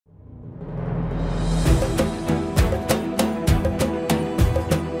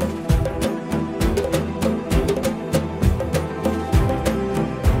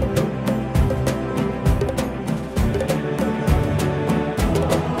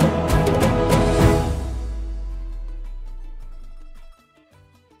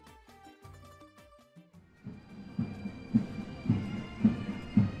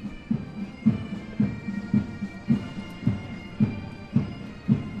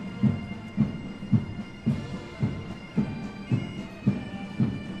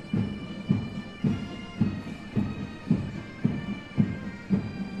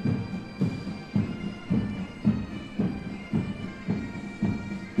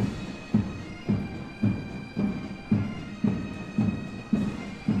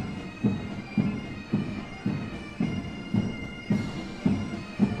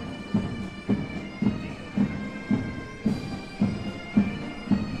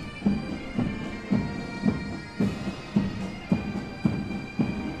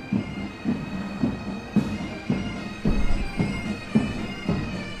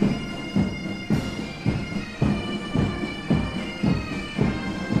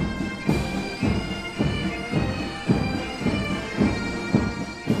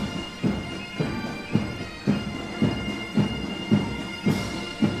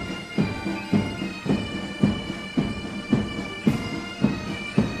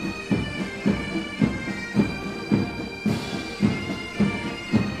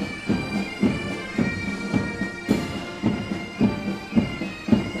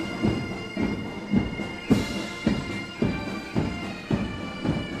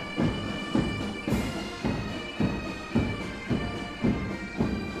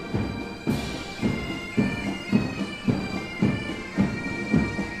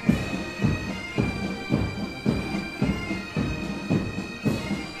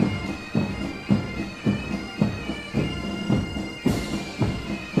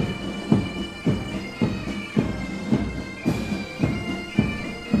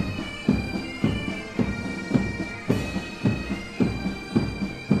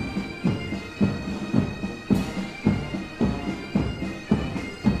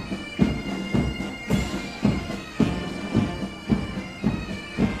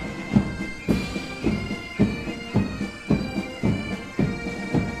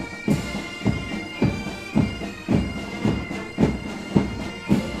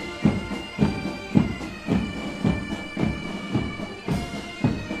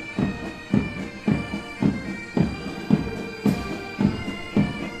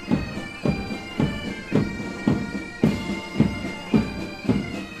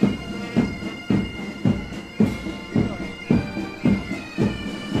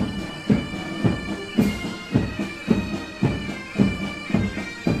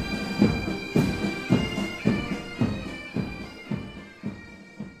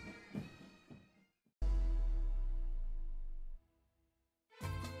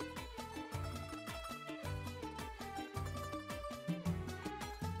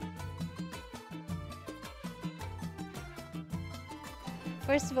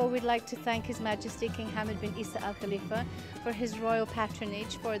First of all, we'd like to thank His Majesty King Hamad bin Isa Al Khalifa for his royal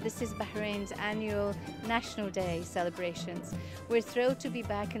patronage for this is Bahrain's annual National Day celebrations. We're thrilled to be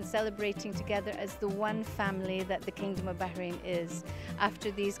back and celebrating together as the one family that the Kingdom of Bahrain is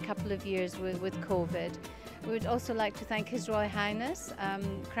after these couple of years with COVID. We would also like to thank His Royal Highness,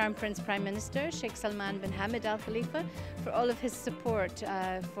 Crown Prince Prime Minister Sheikh Salman bin Hamad Al Khalifa for all of his support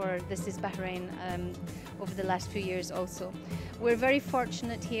for This is Bahrain over the last few years also. We're very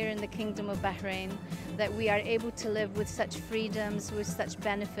fortunate here in the Kingdom of Bahrain that we are able to live with such freedoms, with such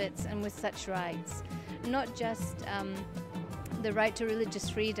benefits and with such rights. Not just the right to religious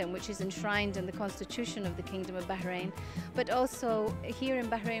freedom, which is enshrined in the Constitution of the Kingdom of Bahrain, but also here in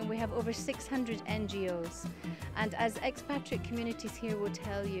Bahrain we have over 600 NGOs. And as expatriate communities here will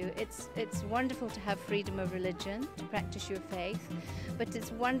tell you, it's wonderful to have freedom of religion, to practice your faith, but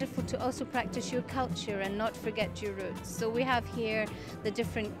it's wonderful to also practice your culture and not forget your roots. So we have here the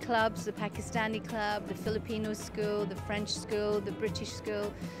different clubs, the Pakistani club, the Filipino school, the French school, the British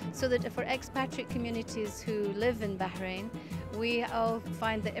school, so that for expatriate communities who live in Bahrain, we all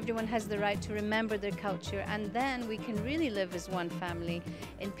find that everyone has the right to remember their culture, and then we can really live as one family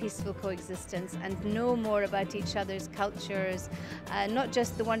in peaceful coexistence and know more about each other's cultures, not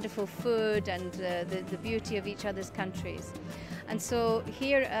just the wonderful food and the beauty of each other's countries. And so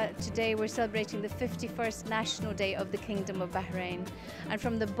here today we're celebrating the 51st National Day of the Kingdom of Bahrain. And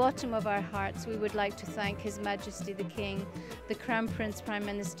from the bottom of our hearts, we would like to thank His Majesty the King, the Crown Prince Prime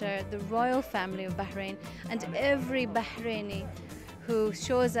Minister, the royal family of Bahrain, and every Bahraini who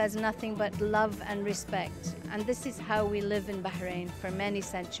shows us nothing but love and respect. And this is how we live in Bahrain for many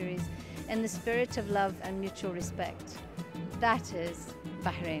centuries, in the spirit of love and mutual respect. That is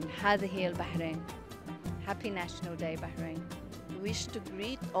Bahrain. هذه البحرين. Happy National Day, Bahrain. Wish to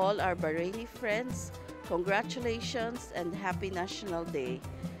greet all our Bahraini friends. Congratulations and happy National Day.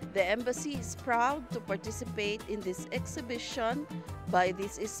 The Embassy is proud to participate in this exhibition by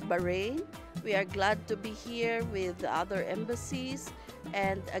This is Bahrain. We are glad to be here with the other embassies.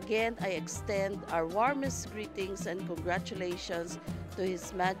 And again, I extend our warmest greetings and congratulations to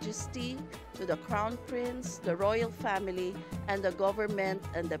His Majesty, to the Crown Prince, the royal family, and the government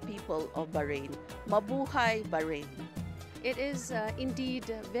and the people of Bahrain. Mabuhay Bahrain! It is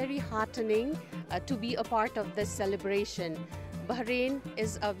indeed very heartening to be a part of this celebration. Bahrain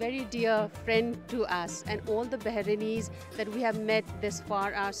is a very dear friend to us, and all the Bahrainis that we have met this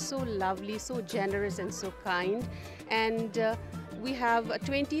far are so lovely, so generous and so kind. And we have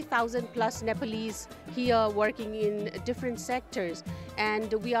 20,000 plus Nepalese here working in different sectors,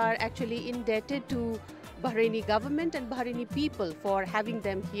 and we are actually indebted to Bahraini government and Bahraini people for having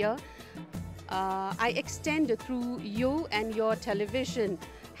them here. I extend through you and your television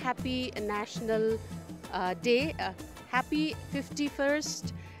happy National Day, happy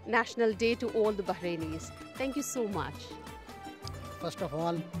 51st National Day to all the Bahrainis. Thank you so much. First of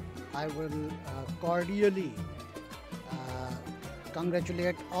all, I will cordially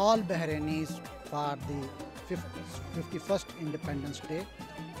congratulate all Bahrainis for the 51st Independence Day.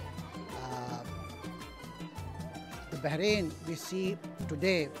 The Bahrain we see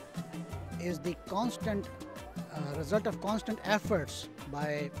today is the constant result of constant efforts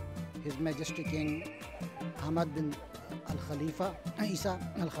by His Majesty King Hamad bin Al Khalifa, Isa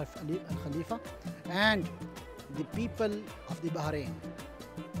Al Khalifa, and the people of the Bahrain.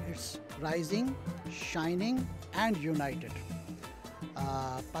 It's rising, shining, and united.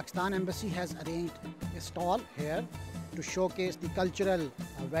 Pakistan Embassy has arranged a stall here to showcase the cultural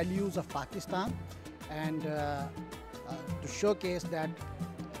values of Pakistan and to showcase that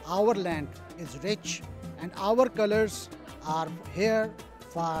our land is rich and our colors are here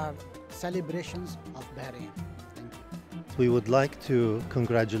for celebrations of Bahrain. Thank you. We would like to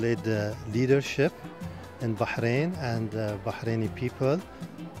congratulate the leadership in Bahrain and the Bahraini people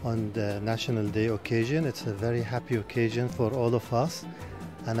on the National Day occasion. It's a very happy occasion for all of us.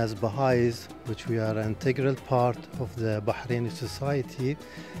 And as Baha'is, which we are an integral part of the Bahraini society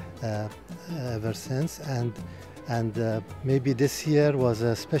ever since, and maybe this year was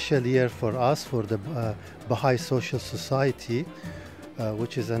a special year for us, for the Baha'i Social Society,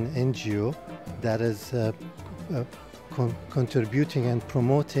 which is an NGO that is contributing and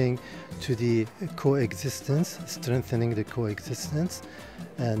promoting to the coexistence, strengthening the coexistence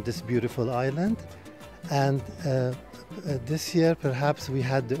in this beautiful island. And this year perhaps we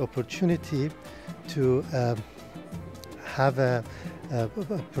had the opportunity to have a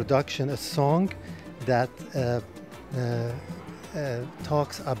production, a song that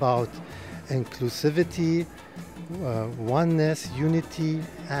talks about inclusivity, oneness, unity,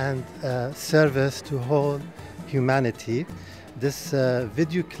 and service to whole humanity, This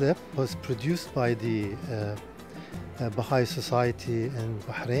video clip was produced by the Baha'i Society in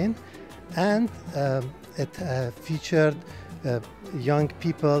Bahrain, and it featured young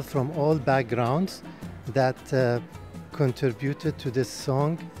people from all backgrounds that contributed to this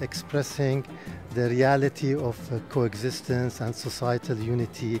song, expressing the reality of coexistence and societal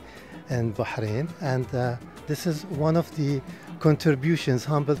unity in Bahrain. And this is one of the contributions,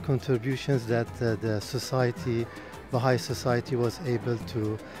 humble contributions, that the society, Baha'i Society, was able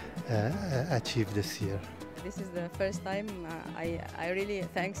to achieve this year. This is the first time I really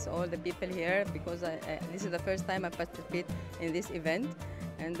thanks all the people here, because this is the first time I participate in this event,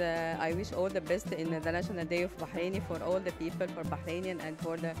 and I wish all the best in the National Day of Bahrain for all the people, for Bahrainian and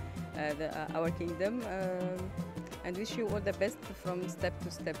for our kingdom, and wish you all the best from step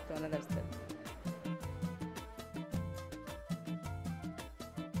to step to another step.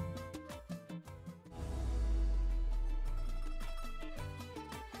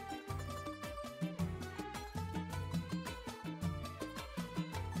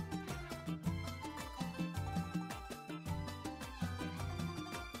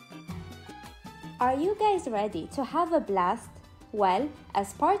 Are you guys ready to have a blast? Well,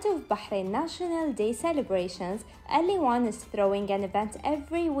 as part of Bahrain National Day celebrations, LA1 is throwing an event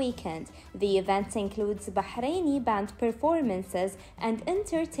every weekend. The event includes Bahraini band performances and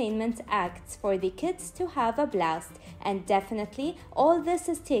entertainment acts for the kids to have a blast. And definitely, all this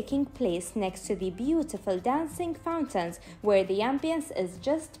is taking place next to the beautiful dancing fountains, where the ambience is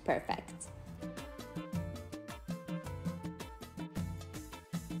just perfect.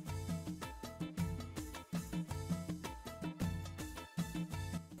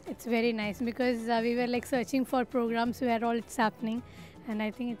 It's very nice because we were like searching for programs where all it's happening, and I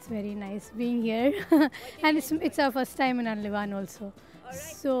think it's very nice being here. And it's our first time in Al-Liwan also,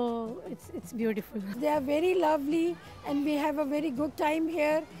 so it's beautiful. They are very lovely, and we have a very good time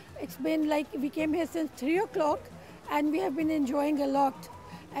here. It's been like we came here since 3 o'clock, and we have been enjoying a lot.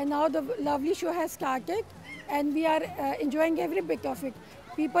 And now the lovely show has started, and we are enjoying every bit of it.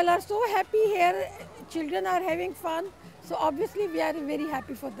 People are so happy here. Children are having fun. So obviously we are very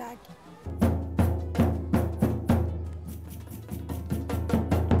happy for that.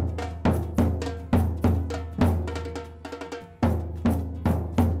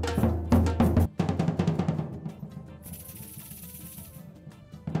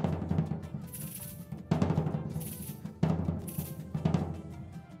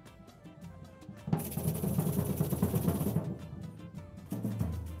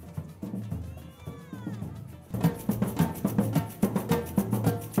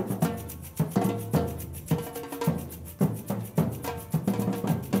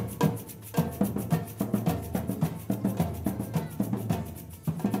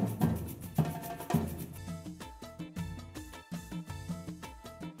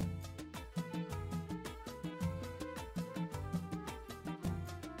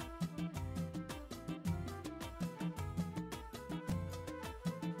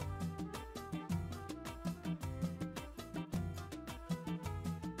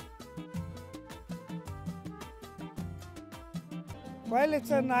 Well,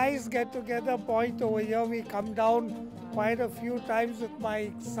 it's a nice get-together point over here. We come down quite a few times with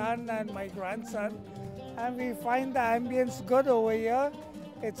my son and my grandson, and we find the ambience good over here.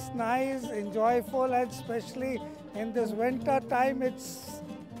 It's nice, enjoyable, and especially in this winter time, it's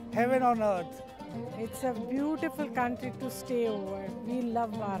heaven on earth. It's a beautiful country to stay over. We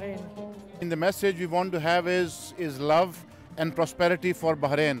love Bahrain. The message we want to have is love and prosperity for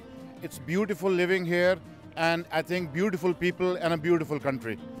Bahrain. It's beautiful living here, and I think beautiful people and a beautiful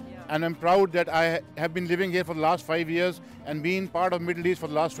country. And I'm proud that I have been living here for the last 5 years and been part of Middle East for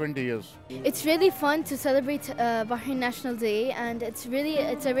the last 20 years. It's really fun to celebrate Bahrain National Day, and it's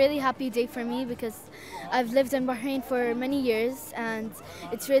a really happy day for me because I've lived in Bahrain for many years, and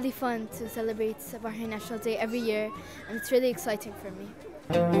it's really fun to celebrate Bahrain National Day every year, and it's really exciting for me.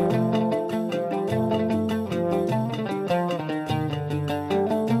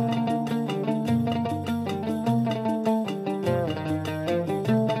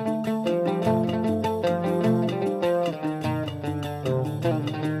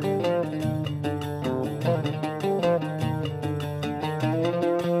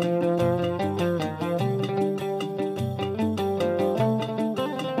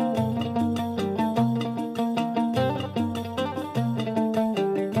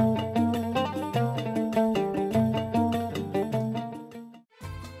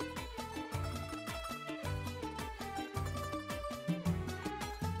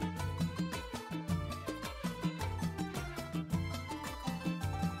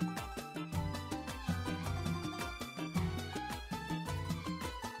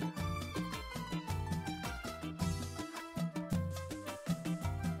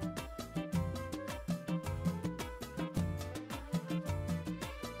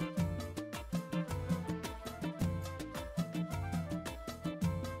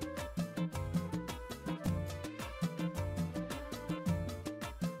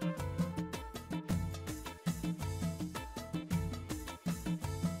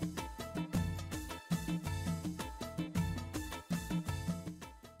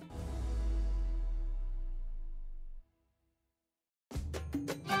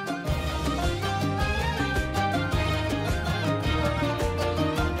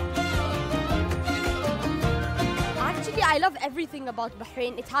 I love everything about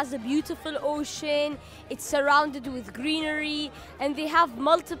Bahrain. It has a beautiful ocean, it's surrounded with greenery, and they have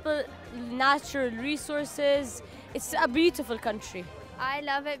multiple natural resources. It's a beautiful country. I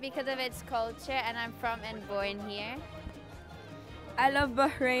love it because of its culture, and I'm from and born here. I love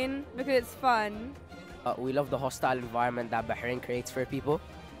Bahrain because it's fun. We love the hostile environment that Bahrain creates for people.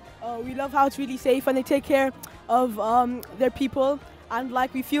 We love how it's really safe and they take care of their people, and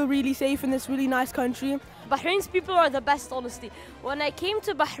like we feel really safe in this really nice country. Bahrain's people are the best, honestly. When I came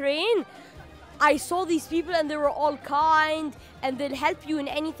to Bahrain, I saw these people and they were all kind and they'll help you in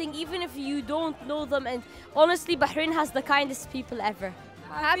anything, even if you don't know them. And honestly, Bahrain has the kindest people ever.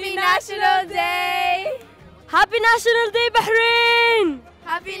 Happy National Day! Happy National Day, Bahrain!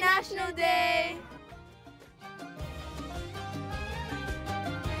 Happy National Day!